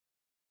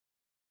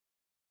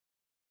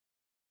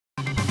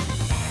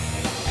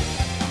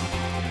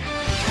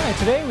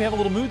Today we have a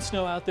little mood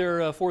snow out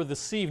there for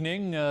this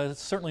evening.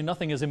 Certainly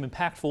nothing as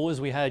impactful as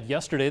we had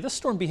yesterday. This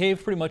storm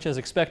behaved pretty much as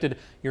expected.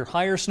 Your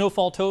higher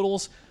snowfall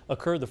totals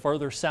occurred the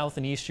farther south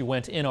and east you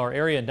went in our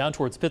area and down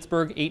towards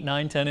Pittsburgh. 8,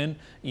 9, 10,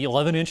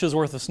 11 inches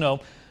worth of snow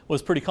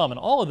was pretty common.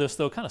 All of this,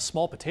 though, kind of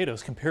small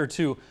potatoes compared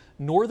to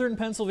northern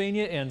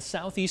Pennsylvania and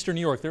southeastern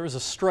New York. There was a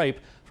stripe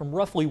from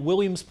roughly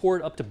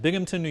Williamsport up to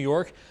Binghamton, New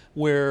York,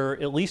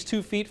 where at least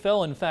 2 feet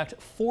fell. In fact,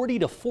 40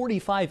 to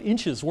 45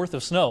 inches worth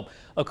of snow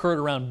occurred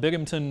around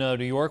Binghamton,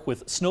 New York,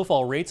 with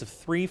snowfall rates of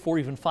 3, 4,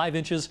 even 5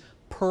 inches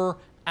per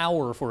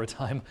hour for a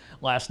time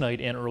last night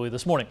and early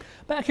this morning.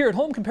 Back here at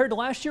home, compared to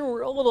last year,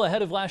 we're a little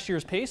ahead of last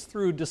year's pace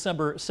through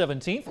December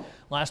 17th.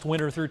 Last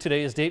winter through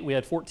today's date, we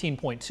had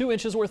 14.2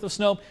 inches worth of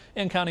snow,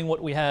 and counting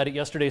what we had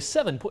yesterday,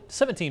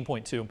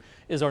 17.2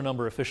 is our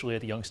number officially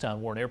at the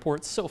Youngstown Warren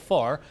Airport so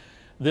far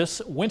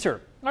this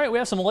winter. All right, we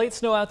have some light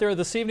snow out there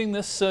this evening.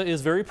 This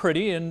is very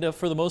pretty, and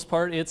for the most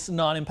part, it's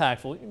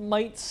non-impactful. You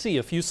might see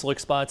a few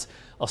slick spots,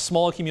 a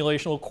small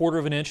accumulation, a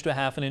 1/4 inch to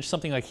 1/2 inch,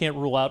 something I can't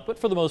rule out, but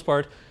for the most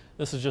part,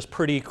 this is just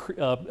pretty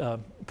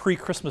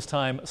pre-Christmas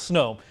time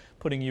snow,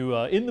 putting you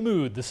in the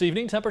mood this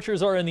evening.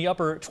 Temperatures are in the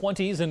upper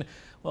 20s, and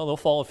well, they'll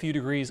fall a few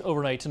degrees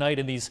overnight tonight.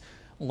 And these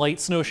light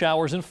snow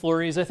showers and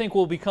flurries, I think,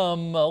 will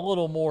become a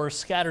little more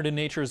scattered in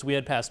nature as we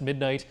head past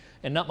midnight,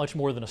 and not much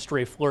more than a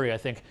stray flurry, I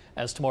think,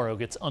 as tomorrow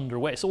gets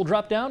underway. So we'll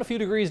drop down a few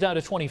degrees down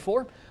to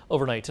 24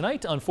 overnight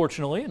tonight.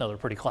 Unfortunately, another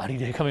pretty cloudy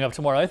day coming up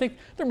tomorrow. I think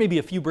there may be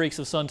a few breaks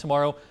of sun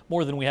tomorrow,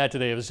 more than we had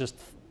today. It was just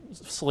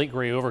slate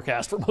gray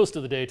overcast for most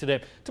of the day today.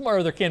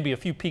 Tomorrow there can be a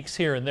few peaks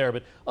here and there,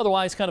 but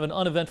otherwise kind of an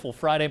uneventful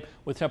Friday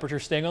with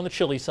temperatures staying on the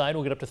chilly side.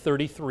 We'll get up to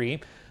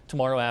 33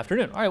 tomorrow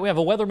afternoon. All right, we have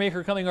a weather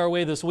maker coming our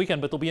way this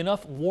weekend, but there'll be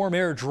enough warm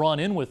air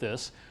drawn in with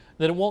this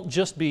that it won't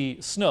just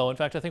be snow. In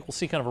fact, I think we'll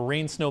see kind of a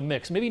rain-snow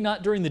mix. Maybe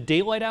not during the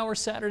daylight hours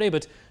Saturday,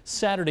 but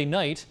Saturday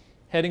night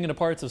heading into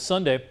parts of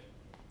Sunday.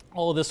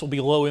 All of this will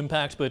be low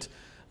impact, but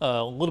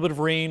a little bit of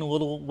rain, a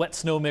little wet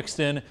snow mixed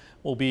in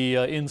will be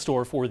in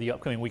store for the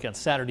upcoming weekend,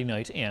 Saturday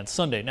night and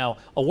Sunday. Now,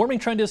 a warming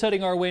trend is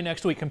heading our way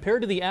next week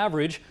compared to the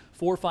average,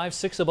 4, 5,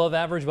 6 above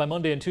average by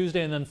Monday and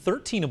Tuesday, and then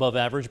 13 above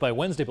average by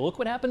Wednesday. But look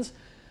what happens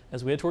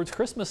as we head towards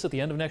Christmas at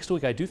the end of next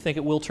week. I do think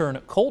it will turn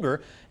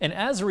colder, and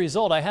as a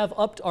result, I have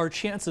upped our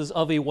chances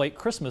of a white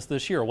Christmas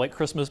this year. A white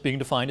Christmas being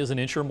defined as an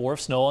inch or more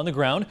of snow on the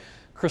ground.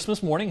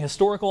 Christmas morning,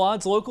 historical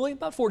odds locally,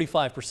 about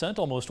 45%,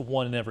 almost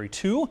 1 in every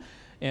 2.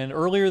 And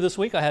earlier this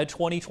week, I had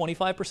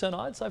 20-25%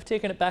 odds. I've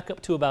taken it back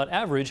up to about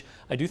average.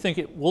 I do think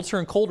it will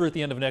turn colder at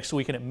the end of next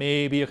week, and it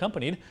may be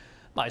accompanied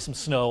by some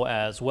snow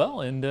as well.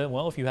 And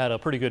well, if you had a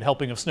pretty good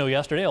helping of snow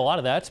yesterday, a lot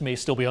of that may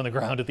still be on the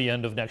ground at the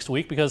end of next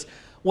week, because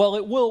while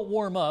it will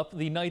warm up,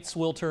 the nights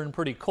will turn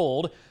pretty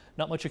cold.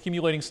 Not much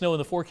accumulating snow in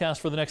the forecast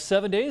for the next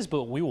 7 days,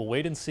 but we will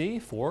wait and see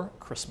for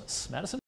Christmas. Madison?